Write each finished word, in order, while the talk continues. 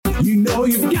You know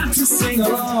you've got to sing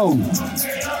along.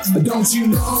 Don't you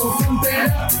know?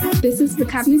 This is the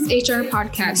cavnessHR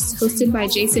podcast hosted by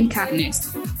Jason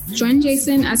Cavness. Join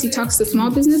Jason as he talks to small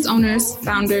business owners,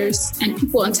 founders, and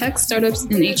people in tech, startups,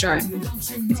 and HR.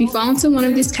 If you fall into one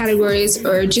of these categories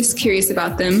or are just curious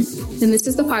about them, then this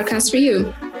is the podcast for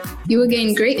you. You will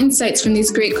gain great insights from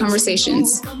these great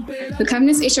conversations. The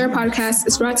cavnessHR podcast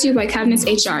is brought to you by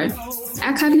cavnessHR.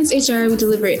 At cavnessHR, we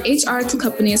deliver HR to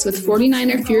companies with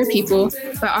 49 or fewer people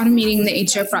by automating the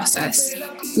HR process.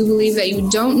 We believe that you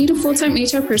don't need a full-time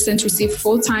HR person to receive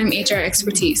full-time HR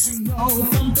expertise.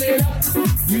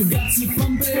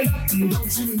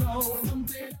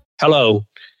 Hello,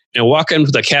 and welcome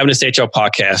to the cavnessHR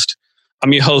podcast.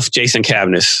 I'm your host, Jason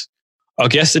Cavness. Our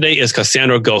guest today is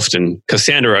Cassandra Gholston.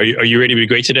 Cassandra, are you ready to be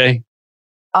great today?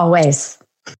 Always.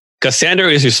 Cassandra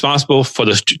is responsible for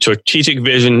the strategic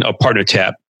vision of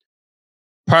PartnerTap.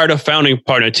 Prior to founding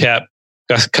PartnerTap,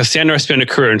 Cassandra spent a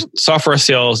career in software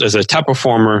sales as a top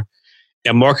performer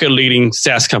at market-leading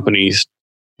SaaS companies.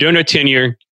 During her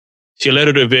tenure, she led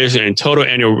a division in total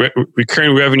annual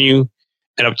recurring revenue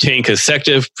and obtained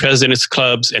consecutive President's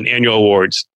Clubs and annual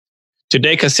awards.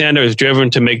 Today, Cassandra is driven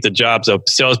to make the jobs of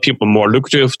salespeople more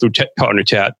lucrative through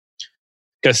PartnerTap.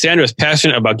 Cassandra is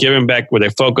passionate about giving back with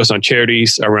a focus on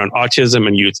charities around autism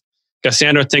and youth.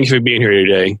 Cassandra, thank you for being here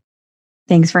today.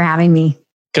 Thanks for having me.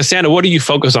 Cassandra, what do you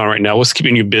focus on right now? What's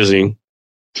keeping you busy?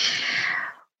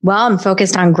 Well, I'm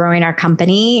focused on growing our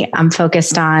company. I'm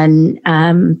focused on,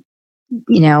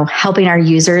 helping our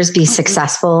users be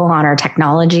successful on our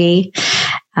technology.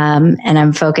 And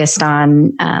I'm focused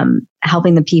on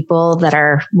helping the people that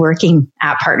are working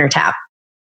at PartnerTap.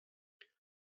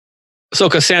 So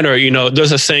Cassandra,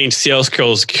 there's a saying, sales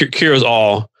cures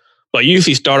all, but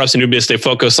usually startups and new business, they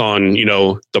focus on,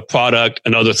 the product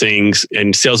and other things,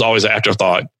 and sales is always an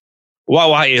afterthought.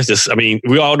 Why is this? I mean,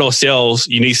 we all know sales,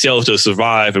 you need sales to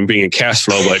survive and bring in cash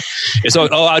flow, but it's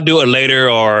like, I'll do it later,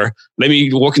 or let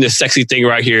me work in this sexy thing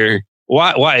right here.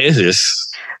 Why is this?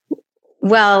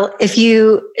 Well, if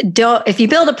you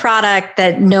build a product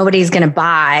that nobody's going to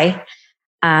buy,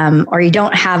 or you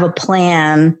don't have a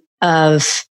plan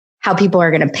of how people are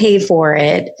going to pay for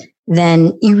it,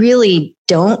 then you really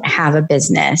don't have a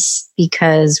business,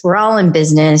 because we're all in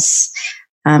business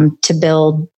to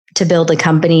build a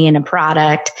company and a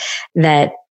product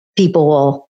that people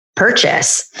will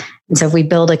purchase. And so if we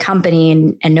build a company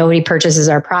and nobody purchases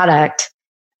our product,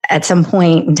 at some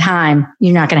point in time,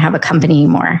 you're not going to have a company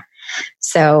anymore.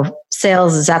 So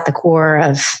sales is at the core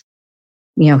of,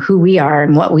 who we are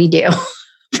and what we do,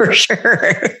 for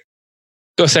sure.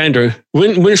 Cassandra,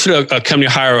 when should a company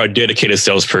hire a dedicated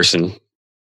salesperson?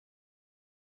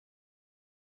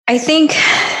 I think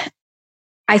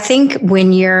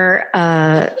when you're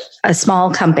a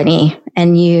small company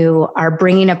and you are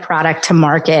bringing a product to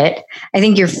market, I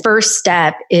think your first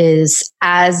step is,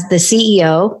 as the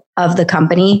CEO of the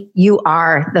company, you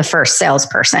are the first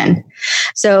salesperson.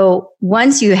 So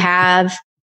once you have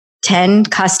 10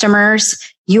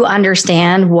 customers, you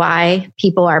understand why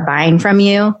people are buying from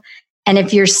you. And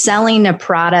if you're selling a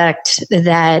product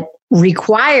that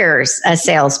requires a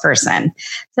salesperson,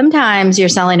 sometimes you're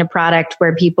selling a product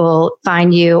where people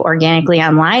find you organically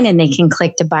online and they can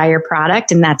click to buy your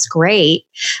product, and that's great.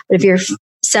 But if you're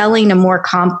selling a more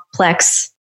complex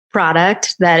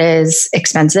product that is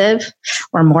expensive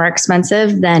or more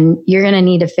expensive, then you're going to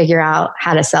need to figure out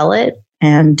how to sell it.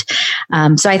 And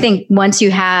so I think once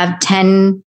you have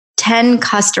 10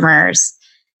 customers,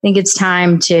 I think it's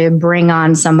time to bring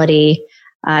on somebody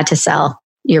to sell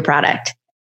your product.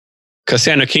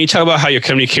 Cassandra, can you talk about how your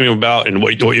company came about and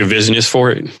what your vision is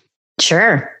for it?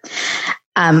 Sure.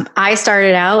 I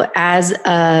started out as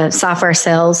a software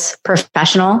sales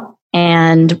professional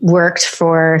and worked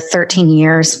for 13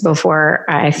 years before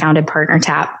I founded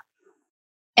PartnerTap.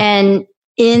 And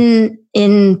in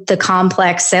the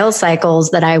complex sales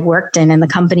cycles that I worked in and the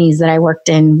companies that I worked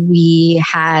in, we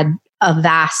had a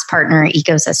vast partner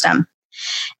ecosystem.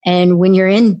 And when you're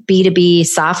in B2B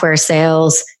software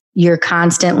sales, you're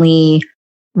constantly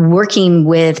working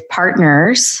with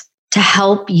partners to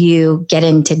help you get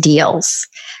into deals.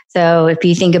 So if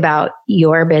you think about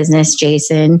your business,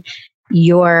 Jason,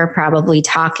 you're probably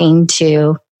talking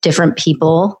to different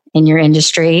people in your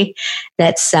industry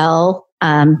that sell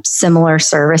similar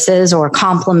services or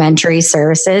complementary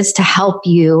services to help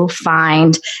you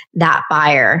find that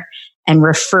buyer and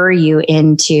refer you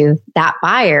into that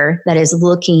buyer that is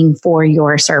looking for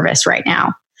your service right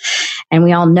now. And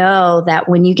we all know that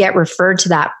when you get referred to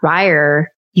that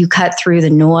buyer, you cut through the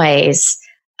noise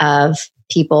of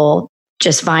people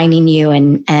just finding you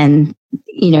and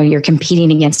you know, you're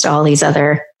competing against all these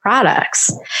other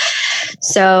products.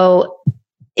 So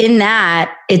in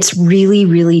that, it's really,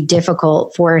 really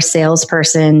difficult for a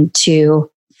salesperson to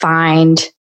find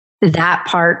that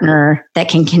partner that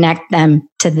can connect them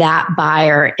to that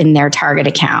buyer in their target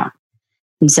account.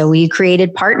 And so we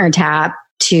created PartnerTap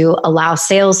to allow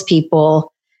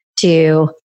salespeople to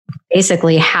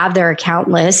basically have their account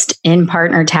list in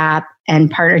PartnerTap,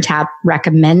 and PartnerTap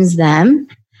recommends them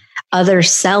other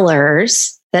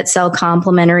sellers that sell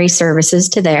complementary services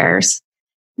to theirs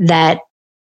that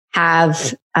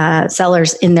have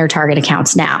sellers in their target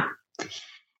accounts now.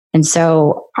 And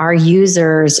so our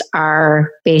users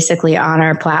are basically on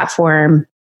our platform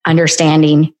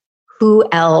understanding who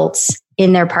else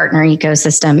in their partner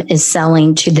ecosystem is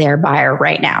selling to their buyer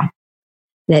right now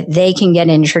that they can get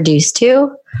introduced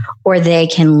to, or they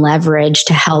can leverage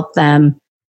to help them,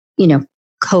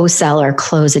 co-sell or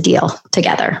close a deal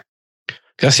together.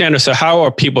 Cassandra, so how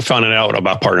are people finding out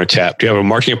about PartnerTap? Do you have a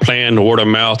marketing plan, word of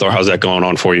mouth, or how's that going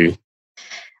on for you?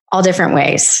 All different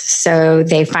ways. So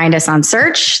they find us on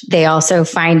search. They also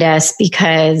find us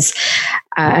because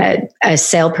a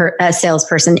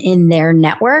salesperson in their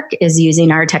network is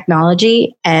using our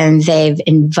technology, and they've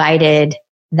invited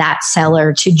that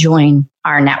seller to join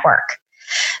our network.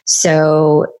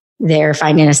 So they're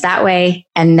finding us that way.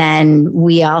 And then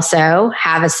we also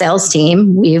have a sales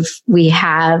team. We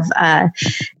have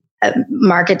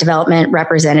market development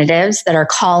representatives that are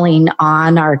calling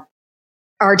on our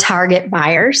target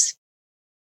buyers.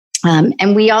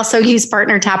 And we also use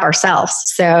PartnerTap ourselves.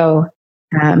 So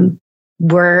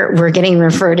we're getting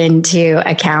referred into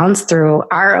accounts through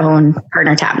our own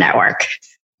PartnerTap network.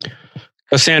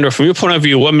 Cassandra, from your point of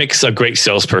view, what makes a great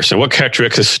salesperson? What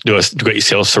characteristics does a great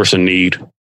salesperson need?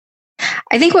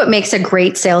 I think what makes a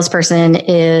great salesperson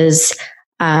is,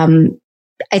 I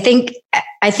think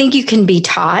you can be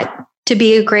taught to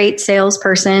be a great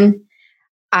salesperson.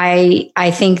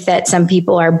 I think that some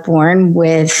people are born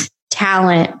with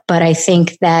talent, but I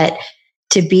think that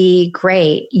to be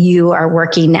great, you are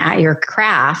working at your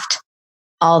craft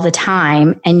all the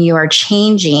time, and you are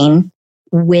changing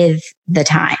with the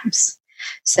times.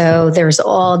 So there's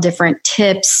all different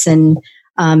tips and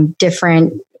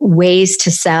different ways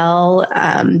to sell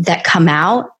that come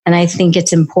out. And I think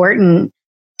it's important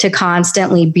to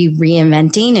constantly be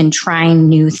reinventing and trying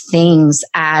new things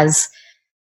as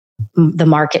the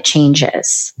market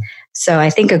changes. So I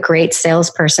think a great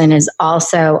salesperson is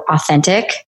also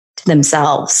authentic to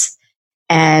themselves,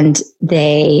 and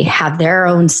they have their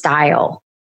own style.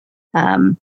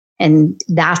 And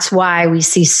that's why we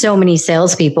see so many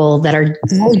salespeople that are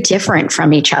very different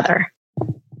from each other.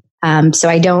 So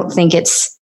I don't think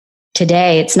it's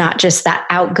not just that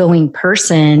outgoing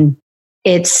person.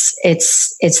 It's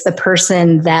the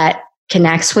person that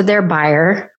connects with their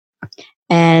buyer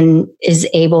and is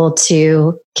able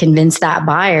to convince that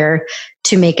buyer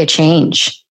to make a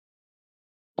change.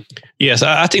 Yes,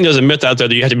 I think there's a myth out there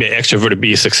that you have to be an extrovert to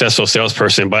be a successful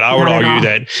salesperson. But I would argue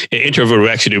that an introvert would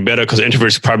actually do better, because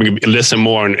introverts probably listen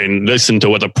more and listen to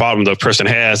what the problem the person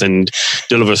has and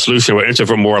deliver a solution. Where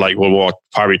introvert more like, we'll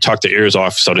probably talk their ears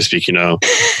off, so to speak,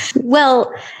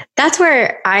 Well, that's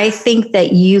where I think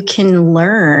that you can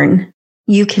learn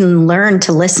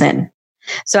to listen.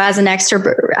 So as an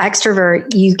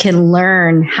extrovert, you can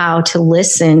learn how to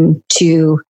listen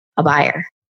to a buyer.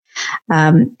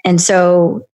 And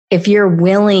so if you're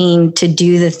willing to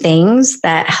do the things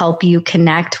that help you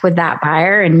connect with that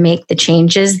buyer and make the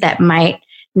changes that might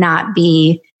not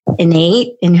be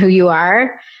innate in who you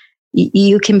are,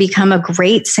 you can become a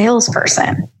great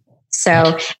salesperson.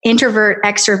 So introvert,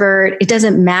 extrovert, it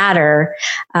doesn't matter.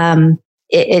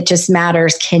 It just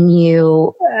matters. Can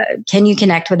you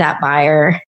connect with that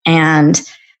buyer, and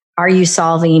are you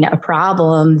solving a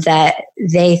problem that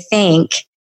they think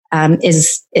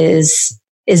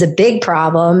is a big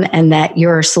problem, and that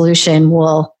your solution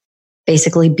will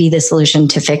basically be the solution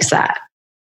to fix that?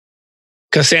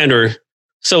 Cassandra,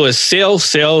 so is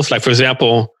sales, like for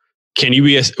example, can you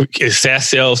is SaaS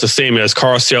sales the same as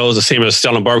car sales, the same as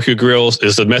selling barbecue grills?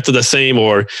 Is the method the same,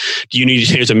 or do you need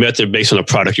to change the method based on the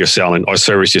product you're selling or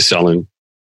service you're selling?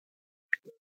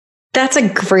 That's a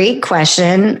great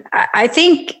question. I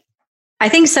think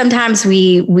sometimes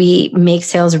we make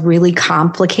sales really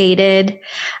complicated.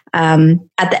 At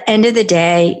the end of the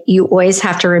day, you always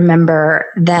have to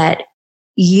remember that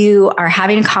you are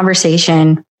having a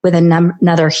conversation with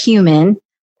another human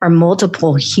or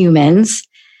multiple humans,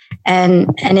 and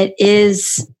it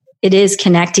is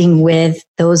connecting with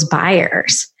those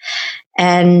buyers.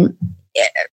 And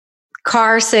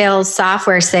car sales,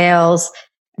 software sales,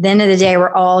 at the end of the day,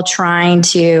 we're all trying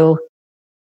to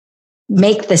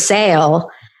make the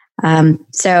sale.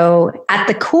 So at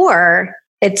the core,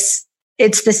 it's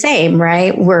it's the same,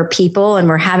 right? We're people and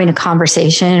we're having a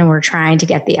conversation and we're trying to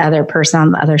get the other person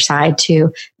on the other side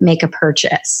to make a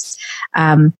purchase.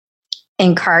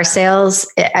 In car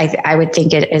sales, I would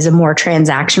think it is a more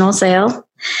transactional sale.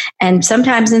 And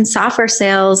sometimes in software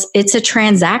sales, it's a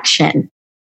transaction.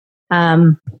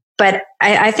 But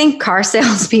I think car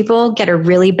salespeople get a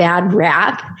really bad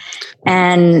rap,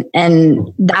 and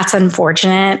that's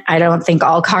unfortunate. I don't think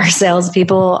all car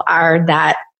salespeople are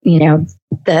that,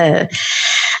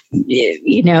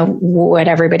 what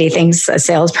everybody thinks a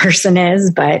salesperson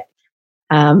is. But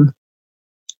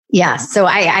yeah, so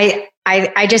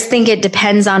I just think it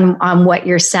depends on what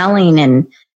you're selling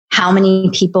and how many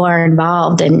people are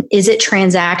involved, and is it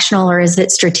transactional or is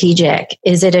it strategic?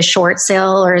 Is it a short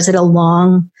sale or is it a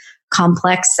long,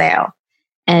 complex sale?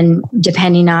 And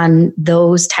depending on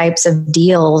those types of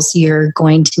deals, you're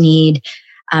going to need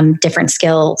different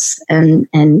skills, and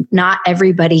not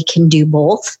everybody can do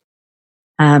both.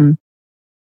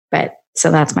 But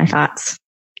so that's my thoughts.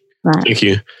 Thank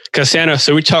you, Cassandra.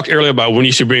 So we talked earlier about when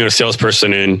you should bring a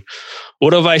salesperson in.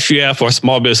 What advice do you have for a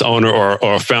small business owner or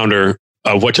a founder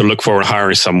of what to look for in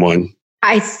hiring someone?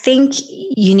 I think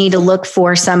you need to look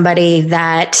for somebody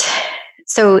that,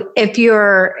 so if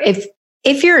you're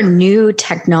new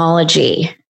technology,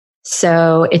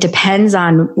 so it depends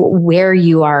on where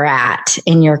you are at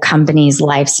in your company's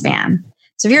lifespan.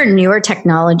 So if you're newer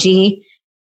technology,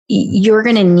 you're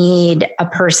going to need a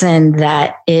person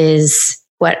that is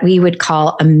what we would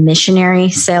call a missionary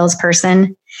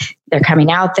salesperson. They're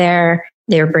coming out there,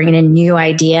 they're bringing a new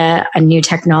idea, a new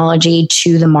technology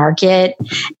to the market,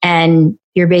 and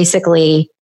you're basically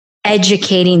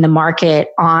educating the market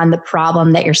on the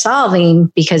problem that you're solving,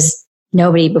 because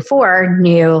nobody before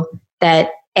knew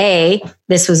that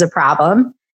this was a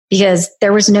problem, because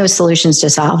there was no solutions to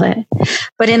solve it.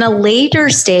 But in a later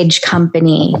stage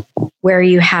company where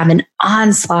you have an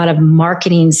onslaught of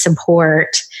marketing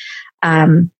support,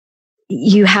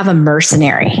 you have a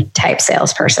mercenary type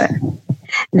salesperson.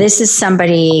 This is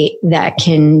somebody that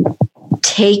can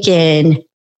take in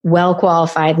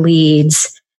well-qualified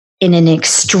leads in an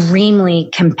extremely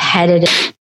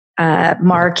competitive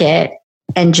market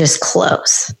and just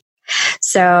close.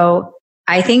 So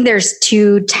I think there's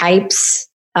two types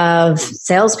of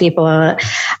salespeople.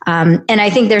 And I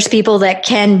think there's people that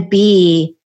can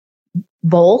be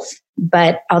both.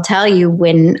 But I'll tell you,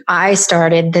 when I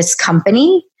started this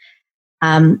company,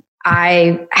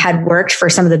 I had worked for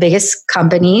some of the biggest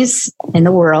companies in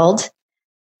the world.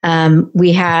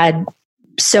 We had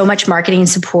so much marketing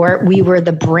support. We were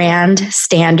the brand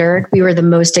standard. We were the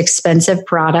most expensive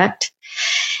product.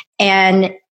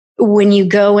 And when you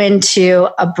go into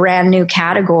a brand new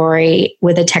category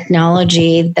with a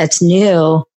technology that's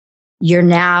new, you're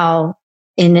now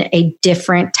in a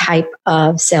different type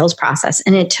of sales process.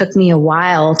 And it took me a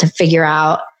while to figure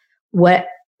out what,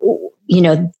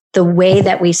 the way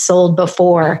that we sold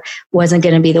before wasn't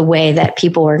going to be the way that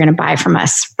people were going to buy from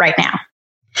us right now,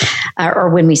 or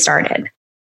when we started.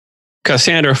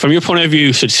 Cassandra, from your point of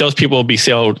view, should salespeople be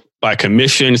sold by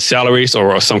commission, salaries,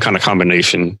 or some kind of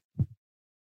combination?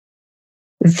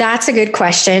 That's a good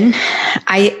question.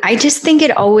 I just think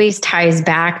it always ties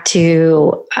back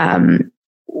to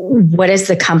what is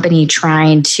the company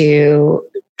trying to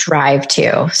drive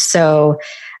to. So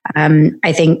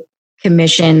I think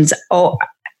commissions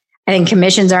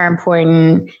are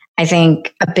important. I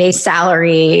think a base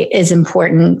salary is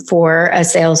important for a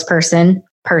salesperson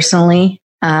personally,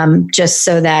 just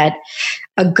so that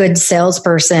a good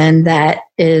salesperson that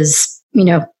is,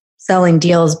 selling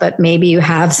deals, but maybe you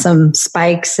have some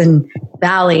spikes and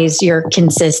valleys, you're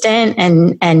consistent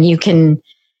and you can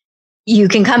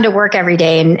come to work every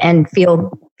day and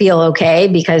feel okay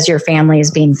because your family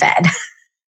is being fed.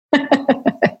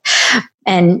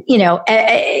 And,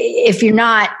 if you're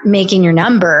not making your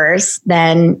numbers,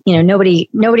 then, nobody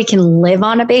can live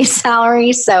on a base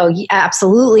salary. So you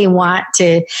absolutely want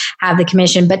to have the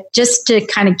commission, but just to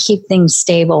kind of keep things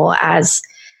stable as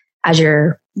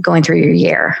you're going through your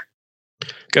year.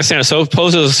 Cassandra, so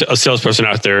suppose there's a salesperson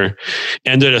out there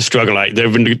and they're just struggling. Like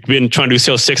they've been trying to do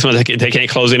sales 6 months, they can't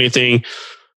close anything.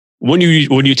 When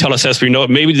you tell a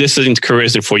salesperson, maybe this isn't career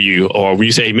isn't for you, or when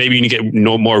you say maybe you need to get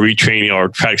more retraining or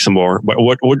practice some more. But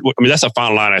that's a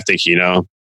fine line, I think.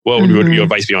 What would your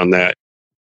advice be on that?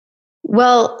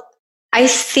 Well, I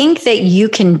think that you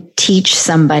can teach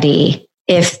somebody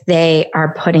if they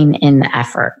are putting in the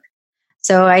effort.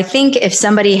 So I think if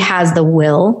somebody has the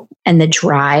will and the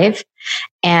drive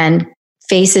and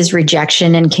faces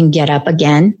rejection and can get up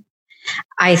again,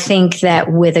 I think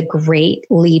that with a great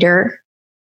leader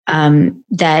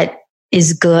that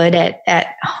is good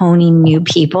at honing new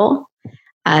people,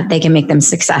 they can make them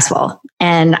successful.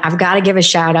 And I've got to give a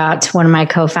shout out to one of my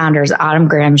co-founders, Autumn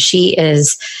Grimm. She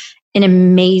is an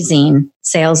amazing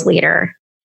sales leader.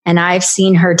 And I've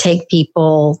seen her take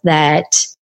people that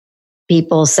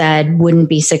people said wouldn't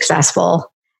be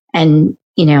successful. And,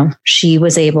 she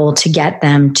was able to get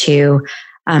them to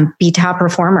be top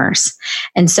performers.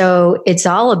 And so it's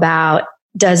all about,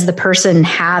 does the person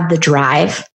have the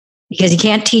drive? Because you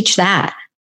can't teach that.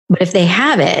 But if they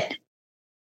have it,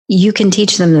 you can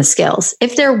teach them the skills.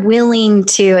 If they're willing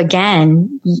to,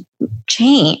 again,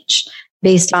 change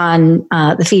based on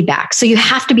the feedback. So you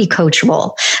have to be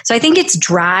coachable. So I think it's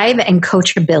drive and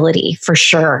coachability for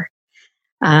sure.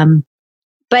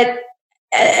 But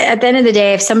at the end of the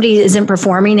day, if somebody isn't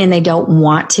performing and they don't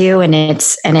want to, and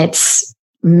it's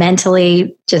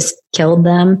mentally just killed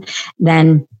them,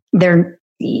 then they're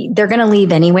going to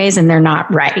leave anyways, and they're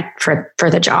not right for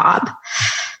the job.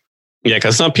 Yeah,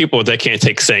 because some people, they can't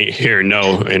take saying hear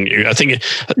no, and I think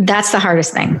that's the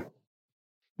hardest thing.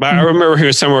 But I remember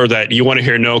hearing somewhere that you want to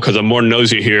hear no because the more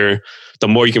no's you hear, the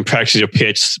more you can practice your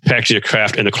pitch, practice your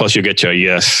craft, and the closer you get to a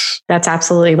yes. That's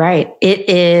absolutely right. It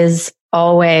is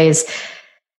always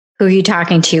who are you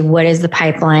talking to? What is the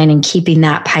pipeline, and keeping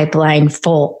that pipeline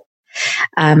full.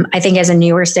 I think as a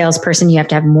newer salesperson, you have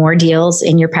to have more deals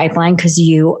in your pipeline because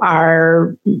you're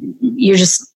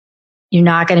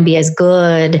not going to be as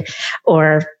good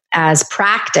or as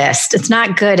practiced. It's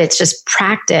not good. It's just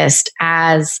practiced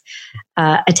as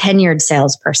a tenured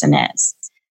salesperson is.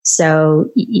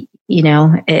 So, it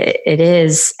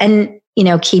is. And,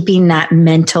 keeping that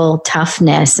mental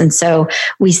toughness. And so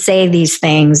we say these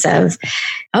things of,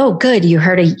 oh, good. You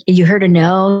heard a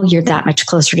no, you're that much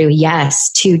closer to a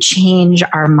yes, to change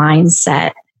our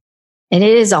mindset. And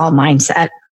it is all mindset.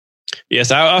 Yes,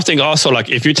 I think also, like,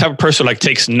 if you're the type of person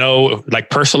takes no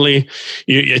personally,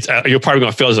 you're probably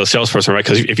going to fail as a salesperson, right?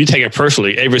 Because if you take it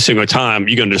personally every single time,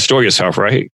 you're going to destroy yourself,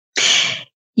 right?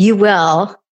 You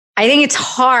will. I think it's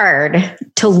hard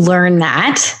to learn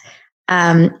that,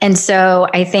 and so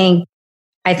I think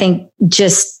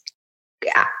just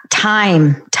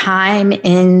time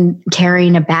in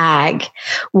carrying a bag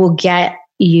will get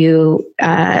you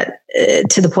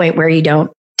to the point where you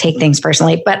don't take things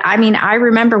personally. But I mean, I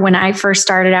remember when I first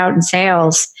started out in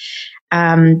sales,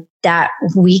 that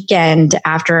weekend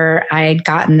after I had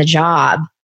gotten the job,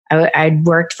 I'd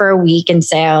worked for a week in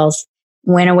sales,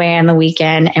 went away on the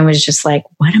weekend and was just like,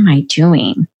 what am I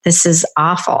doing? This is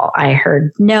awful. I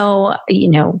heard no,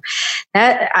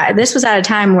 this was at a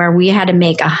time where we had to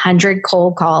make 100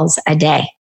 cold calls a day.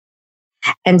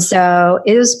 And so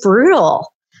it was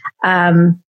brutal.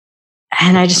 And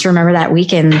I just remember that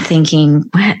weekend thinking,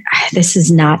 what? This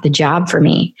is not the job for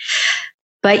me.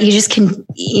 But you just can,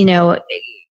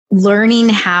 learning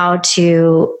how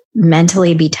to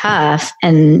mentally be tough.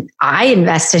 And I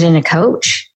invested in a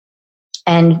coach.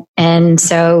 And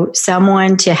so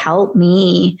someone to help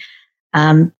me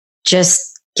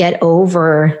just get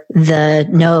over the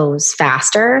no's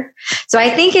faster. So I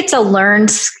think it's a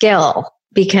learned skill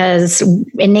because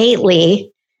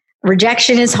innately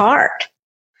rejection is hard.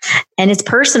 And it's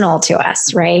personal to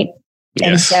us, right? Yes.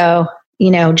 And so,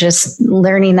 just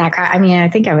learning that. I mean, I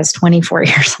think I was 24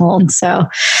 years old. So,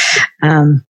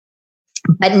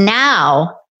 but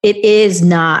now it is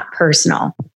not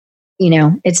personal.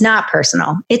 It's not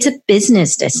personal. It's a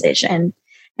business decision.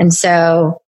 And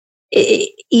so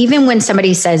even when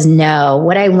somebody says no,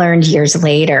 what I learned years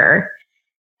later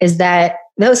is that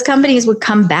those companies would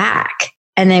come back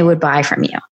and they would buy from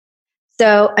you.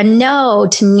 So a no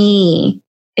to me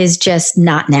is just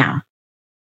not now.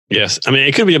 Yes. I mean,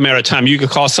 it could be a matter of time. You could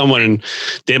call someone and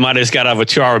they might have just got out of a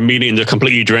 2-hour meeting. They're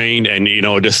completely drained and,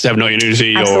 just have no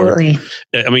energy. Absolutely.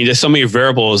 There's so many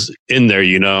variables in there,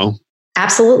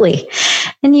 Absolutely.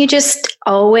 And you just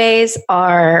always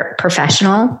are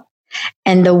professional.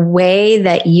 And the way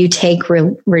that you take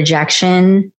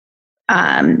rejection,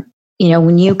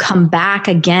 when you come back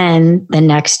again the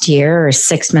next year or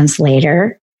 6 months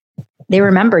later, they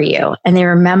remember you and they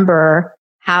remember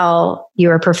how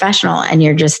you're a professional and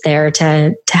you're just there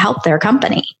to help their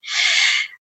company.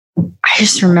 I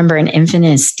just remember an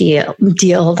infamous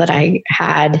deal that I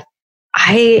had.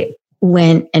 I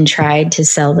went and tried to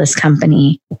sell this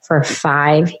company for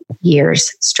 5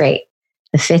 years straight.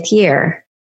 The 5th year,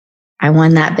 I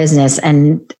won that business.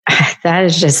 And that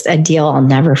is just a deal I'll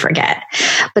never forget.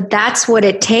 But that's what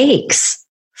it takes.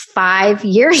 5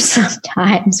 years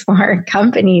sometimes for a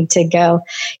company to go,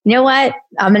 you know what?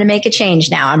 I'm going to make a change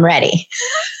now. I'm ready.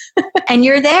 And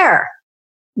you're there.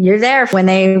 You're there when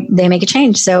they make a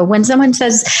change. So when someone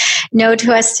says no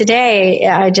to us today,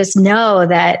 I just know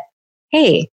that,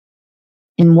 hey,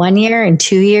 in 1 year, in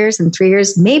 2 years, in 3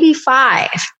 years, maybe 5,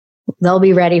 they'll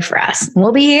be ready for us.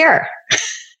 We'll be here.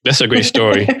 That's a great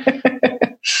story.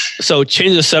 So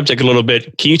change the subject a little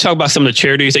bit. Can you talk about some of the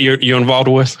charities that you're involved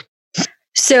with?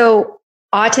 So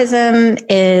autism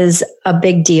is a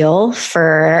big deal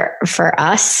for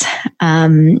us.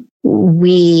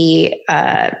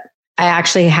 I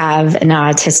actually have an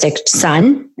autistic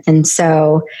son, and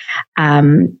so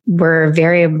we're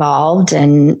very involved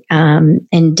in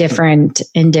different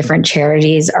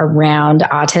charities around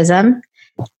autism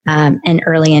and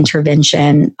early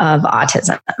intervention of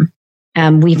autism.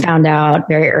 We found out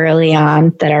very early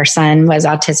on that our son was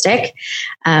autistic.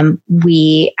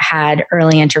 We had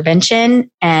early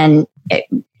intervention, and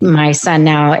my son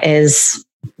now is,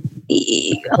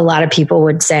 a lot of people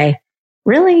would say,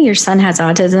 really, your son has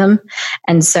autism?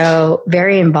 And so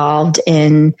very involved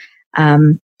in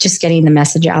just getting the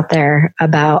message out there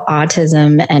about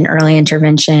autism and early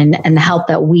intervention and the help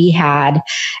that we had.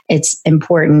 It's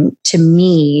important to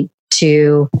me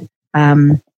to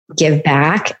give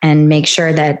back and make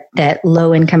sure that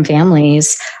low-income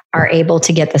families are able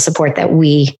to get the support that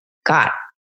we got.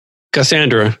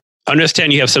 Cassandra, I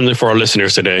understand you have something for our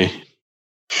listeners today.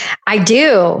 I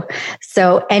do.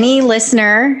 So any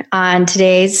listener on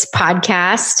today's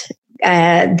podcast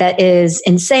that is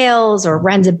in sales or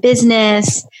runs a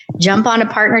business, jump on a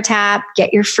PartnerTap,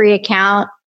 get your free account,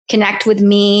 connect with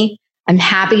me. I'm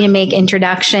happy to make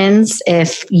introductions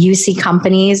if you see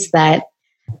companies that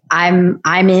I'm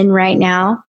in right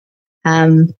now.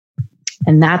 And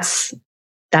that's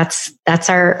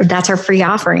our free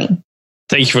offering.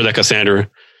 Thank you for that, Cassandra.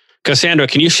 Cassandra,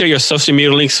 can you share your social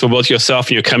media links for both yourself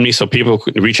and your company so people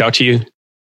can reach out to you?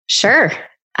 Sure.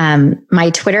 My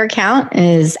Twitter account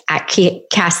is at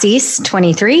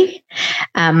Cassis23.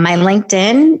 My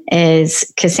LinkedIn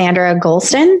is Cassandra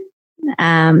Gholston.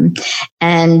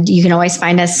 And you can always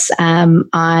find us on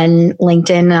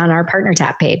LinkedIn on our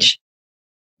PartnerTap page.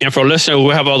 And for listeners,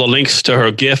 we'll have all the links to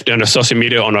her gift and her social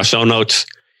media on our show notes.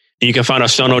 And you can find our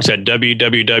show notes at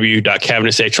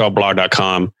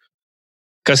www.cavnessHRblog.com.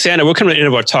 Cassandra, we're coming to the end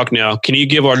of our talk now. Can you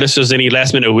give our listeners any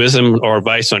last minute wisdom or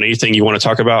advice on anything you want to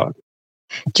talk about?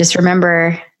 Just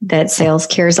remember that sales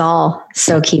cures all,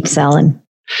 so keep selling.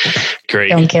 Great.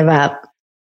 Don't give up.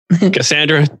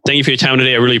 Cassandra, thank you for your time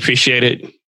today. I really appreciate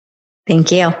it.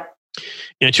 Thank you.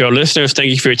 And to our listeners, thank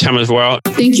you for your time as well.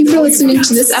 Thank you for listening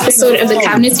to this episode of the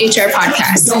Cavness HR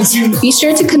podcast. Be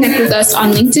sure to connect with us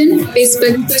on LinkedIn,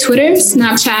 Facebook, Twitter,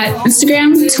 Snapchat,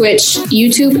 Instagram, Twitch,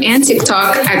 YouTube, and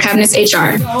TikTok at Cavness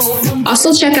HR.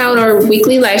 Also check out our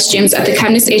weekly live streams at the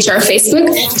Cavness HR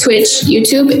Facebook, Twitch,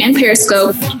 YouTube, and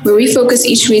Periscope, where we focus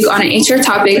each week on an HR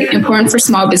topic important for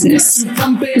small business.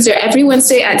 These are every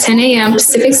Wednesday at 10 a.m.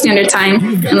 Pacific Standard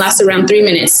Time and last around 3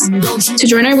 minutes. To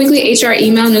join our weekly HR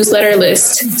email newsletter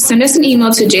list, send us an email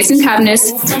to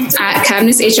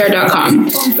jasoncavness@cavnesshr.com.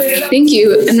 Thank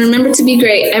you, and remember to be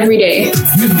great every day. You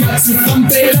got to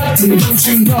pump it up, don't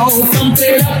you know, pump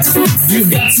it up. You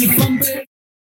got to pump it up.